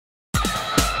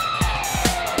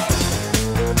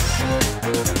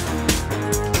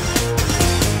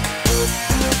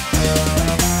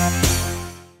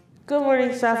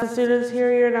staff and students. Here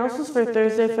are your announcements for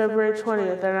Thursday, February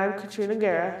 20th, and I'm Katrina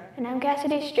Guerra. And I'm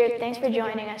Cassidy Stroop. Thanks for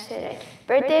joining us today.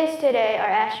 Birthdays today are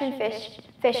Ashton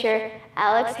Fisher,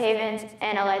 Alex Havens,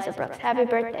 and Eliza Brooks. Happy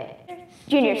birthday.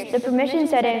 Juniors, the permission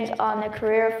settings on the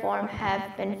career form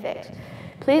have been fixed.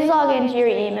 Please log into your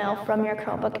email from your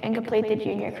Chromebook and complete the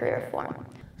junior career form.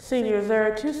 Seniors, there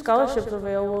are 2 scholarships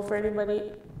available for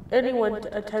anyone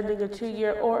attending a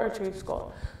 2-year or a trade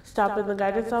school. Stop in the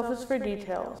guidance office for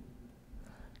details.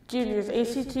 Juniors,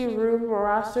 ACT room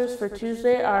rosters for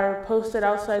Tuesday are posted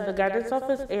outside the guidance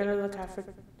office and in the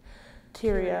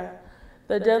cafeteria.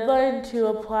 The deadline to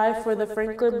apply for the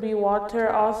Franklin B. Walter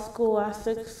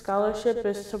All-Scholastic Scholarship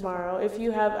is tomorrow. If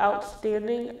you have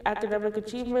outstanding academic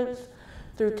achievements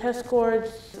through test scores,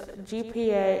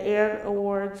 GPA, and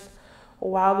awards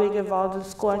while being involved in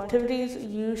school activities,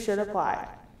 you should apply.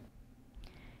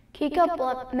 Key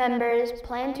Cup members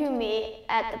plan to meet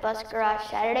at the bus garage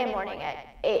Saturday morning at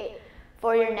 8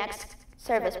 for your next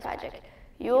service project.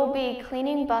 You will be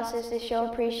cleaning buses to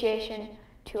show appreciation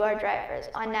to our drivers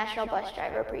on National Bus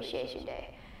Driver Appreciation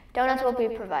Day. Donuts will be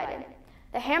provided.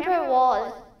 The hamper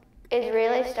wall is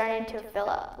really starting to fill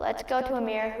up. Let's go to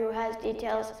Amir, who has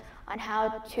details on how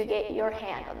to get your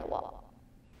hand on the wall.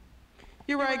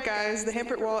 You're right, guys. The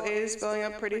hamper wall is filling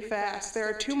up pretty fast. There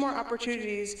are 2 more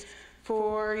opportunities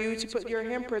for you to put your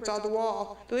handprints on the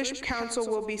wall. The Leadership Council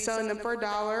will be selling them for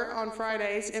 $1 on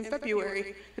Fridays in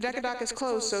February. The Decadog is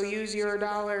closed, so use your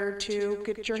 $1 to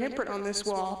get your handprint on this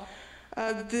wall.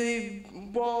 The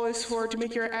wall is to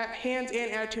make your hands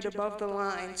and attitude above the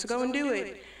line, so go and do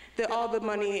it. All the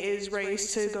money is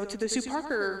raised to go to the Sue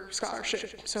Parker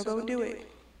Scholarship, so go and do it.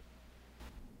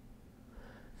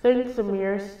 Thanks,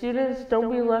 Amir. Students, don't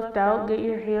be left out. Get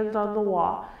your hands on the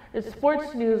wall. In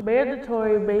sports news,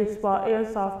 mandatory baseball and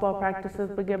softball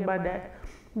practices begin Monday.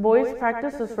 Boys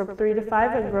practice is from 3 to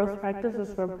 5 and girls practice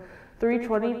is from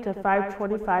 3:20 to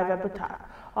 5:25 at the top.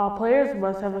 All players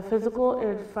must have a physical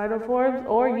in final forms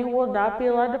or you will not be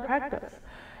allowed to practice.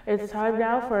 It's time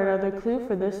now for another clue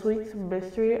for this week's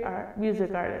mystery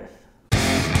music artist.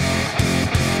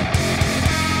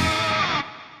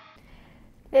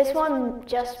 This one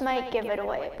just might give it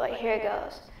away, but here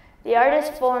goes. The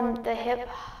artist formed the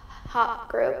hip-hop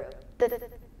group, The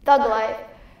Thug Life,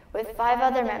 with 5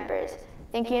 other members.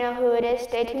 Think you know who it is?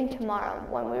 Stay tuned tomorrow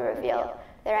when we reveal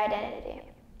their identity.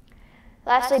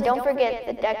 Lastly, don't forget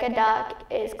the Decadog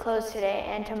is closed today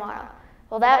and tomorrow.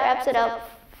 Well, that wraps it up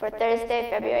for Thursday,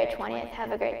 February 20th.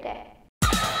 Have a great day.